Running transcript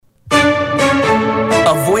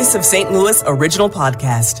Voice of St. Louis original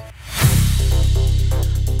podcast.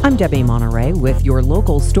 I'm Debbie Monterey with your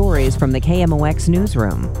local stories from the KMOX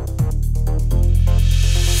newsroom.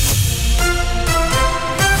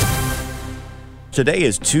 Today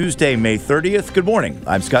is Tuesday, May 30th. Good morning.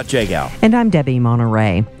 I'm Scott Jagow. And I'm Debbie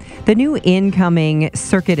Monterey. The new incoming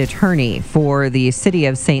circuit attorney for the city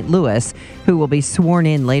of St. Louis, who will be sworn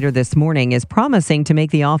in later this morning, is promising to make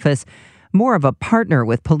the office more of a partner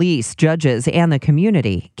with police, judges, and the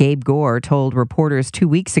community. Gabe Gore told reporters 2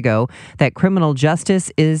 weeks ago that criminal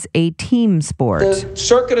justice is a team sport. The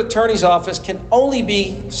circuit attorney's office can only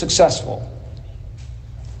be successful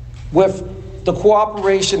with the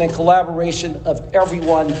cooperation and collaboration of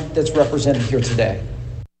everyone that's represented here today.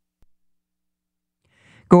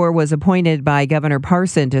 Gore was appointed by Governor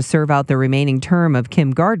Parson to serve out the remaining term of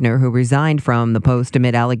Kim Gardner, who resigned from the post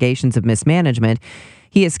amid allegations of mismanagement.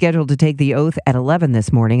 He is scheduled to take the oath at 11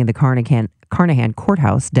 this morning in the Carnahan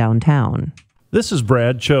Courthouse downtown. This is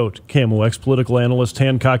Brad Choate. KMOX political analyst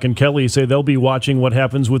Hancock and Kelly say they'll be watching what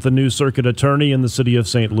happens with the new circuit attorney in the city of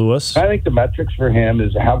St. Louis. I think the metrics for him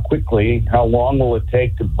is how long will it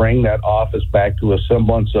take to bring that office back to a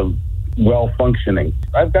semblance of well-functioning.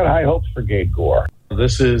 I've got high hopes for Gabe Gore.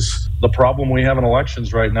 This is the problem we have in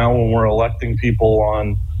elections right now when we're electing people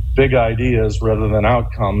on big ideas rather than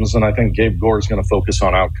outcomes, and I think Gabe Gore is going to focus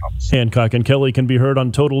on outcomes. Hancock and Kelly can be heard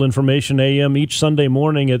on Total Information AM each Sunday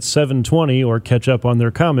morning at 7:20 or catch up on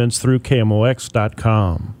their comments through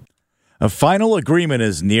KMOX.com. A final agreement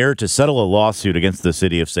is near to settle a lawsuit against the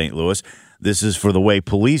city of St. Louis. This is for the way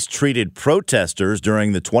police treated protesters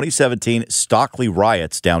during the 2017 Stockley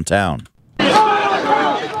riots downtown.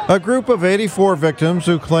 A group of 84 victims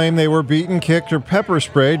who claim they were beaten, kicked, or pepper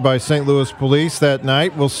sprayed by St. Louis police that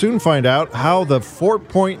night will soon find out how the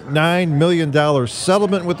 $4.9 million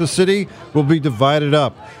settlement with the city will be divided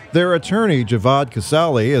up. Their attorney, Javad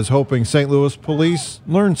Kasali, is hoping St. Louis police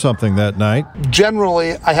learned something that night.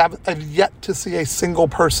 Generally, I've yet to see a single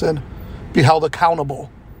person be held accountable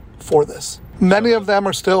for this. Many of them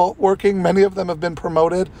are still working. Many of them have been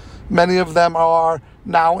promoted. Many of them are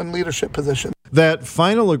now in leadership positions. That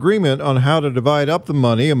final agreement on how to divide up the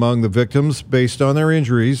money among the victims based on their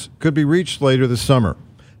injuries could be reached later this summer.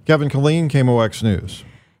 Kevin Killeen, KMOX News.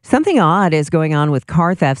 Something odd is going on with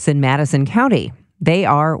car thefts in Madison County. They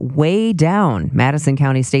are way down. Madison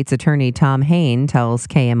County State's Attorney Tom Hain tells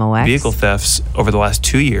KMOX. Vehicle thefts over the last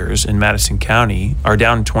 2 years in Madison County are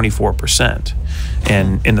down 24%.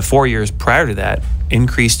 And in the 4 years prior to that,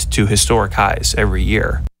 increased to historic highs every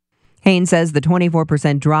year. Hain says the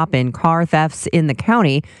 24% drop in car thefts in the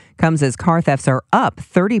county comes as car thefts are up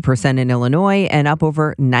 30% in Illinois and up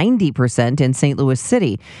over 90% in St. Louis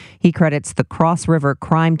City. He credits the Cross River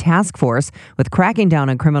Crime Task Force with cracking down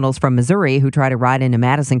on criminals from Missouri who try to ride into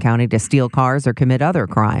Madison County to steal cars or commit other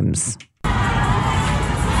crimes.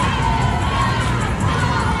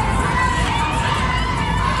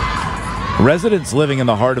 Residents living in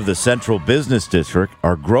the heart of the Central Business District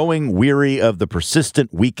are growing weary of the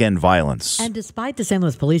persistent weekend violence. And despite the St.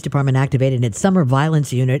 Louis Police Department activating its summer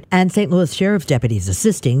violence unit and St. Louis Sheriff's deputies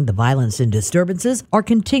assisting, the violence and disturbances are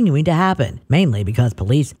continuing to happen, mainly because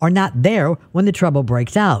police are not there when the trouble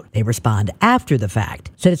breaks out. They respond after the fact.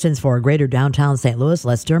 Citizens for a Greater Downtown St. Louis,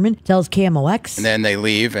 Les Derman, tells KMOX. And then they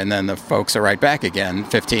leave, and then the folks are right back again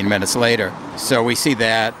 15 minutes later. So we see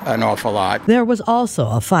that an awful lot. There was also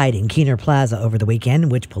a fight in Keener Plaza over the weekend,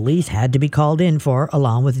 which police had to be called in for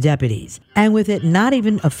along with deputies. And with it not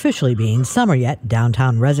even officially being summer yet,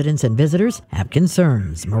 downtown residents and visitors have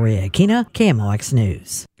concerns. Maria Aquina, KMOX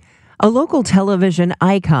News. A local television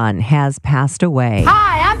icon has passed away.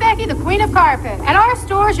 Hi, I'm Becky, the Queen of Carpet. At our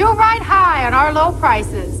stores, you'll ride high on our low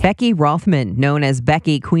prices. Becky Rothman, known as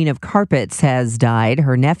Becky, Queen of Carpets, has died.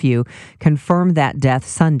 Her nephew confirmed that death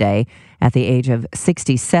Sunday. At the age of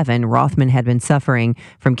 67, Rothman had been suffering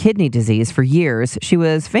from kidney disease for years. She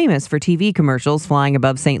was famous for TV commercials flying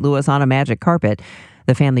above St. Louis on a magic carpet.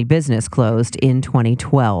 The family business closed in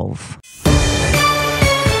 2012.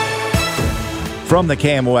 From the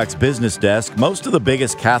KMOX Business Desk, most of the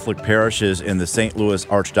biggest Catholic parishes in the St. Louis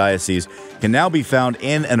Archdiocese can now be found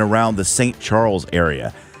in and around the St. Charles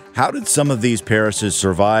area. How did some of these parishes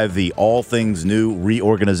survive the All Things New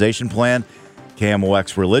reorganization plan?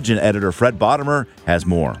 KMOX religion editor Fred Bottomer has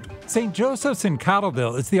more. St. Joseph's in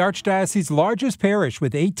Cottleville is the Archdiocese's largest parish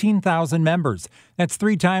with 18,000 members. That's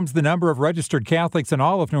 3 times the number of registered Catholics in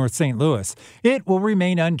all of North St. Louis. It will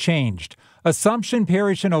remain unchanged. Assumption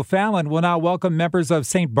Parish in O'Fallon will now welcome members of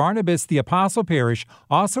St. Barnabas the Apostle Parish,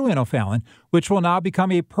 also in O'Fallon, which will now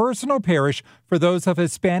become a personal parish for those of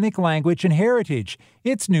Hispanic language and heritage.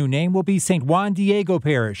 Its new name will be St. Juan Diego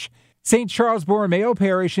Parish. St. Charles Borromeo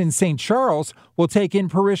Parish in St. Charles will take in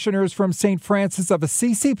parishioners from St. Francis of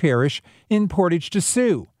Assisi Parish in Portage de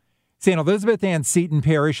Sioux. St. Elizabeth Ann Seton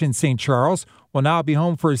Parish in St. Charles will now be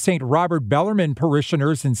home for St. Robert Bellarmine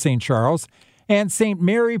parishioners in St. Charles, and St.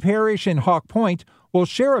 Mary Parish in Hawk Point will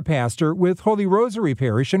share a pastor with Holy Rosary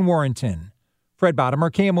Parish in Warrenton. Fred Bottomer,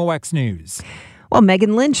 KMOX News. Well,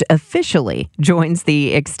 Megan Lynch officially joins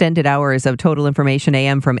the extended hours of Total Information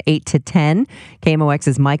AM from 8 to 10.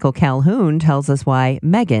 KMOX's Michael Calhoun tells us why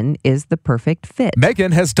Megan is the perfect fit.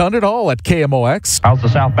 Megan has done it all at KMOX. How's the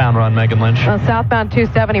southbound run, Megan Lynch? Southbound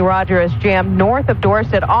 270 Roger is jammed north of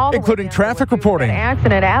Dorset, all including traffic reporting. An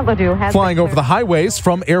accident at Ladue has flying over the highways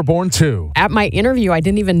from Airborne 2. At my interview, I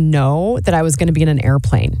didn't even know that I was going to be in an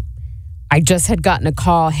airplane. I just had gotten a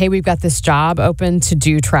call, hey, we've got this job open to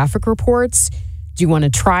do traffic reports. Do you want to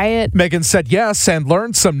try it? Megan said yes and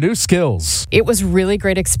learned some new skills. It was a really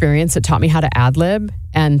great experience. It taught me how to ad-lib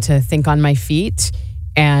and to think on my feet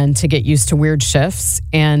and to get used to weird shifts.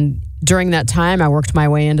 And during that time, I worked my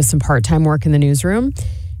way into some part-time work in the newsroom.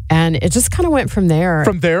 And it just kind of went from there.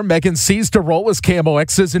 From there, Megan seized a role as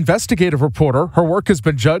KMOX's investigative reporter. Her work has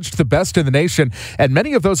been judged the best in the nation. And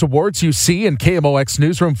many of those awards you see in KMOX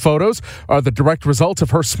newsroom photos are the direct result of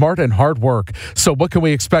her smart and hard work. So what can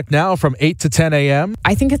we expect now from 8 to 10 a.m.?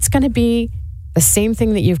 I think it's going to be the same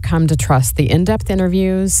thing that you've come to trust. The in-depth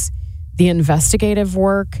interviews, the investigative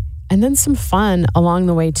work, and then some fun along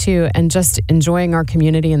the way, too, and just enjoying our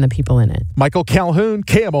community and the people in it. Michael Calhoun,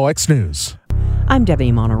 KMOX News. I'm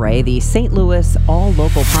Debbie Monterey. The St. Louis All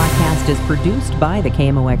Local podcast is produced by the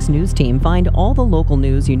KMOX News team. Find all the local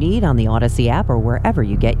news you need on the Odyssey app or wherever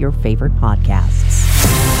you get your favorite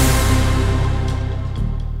podcasts.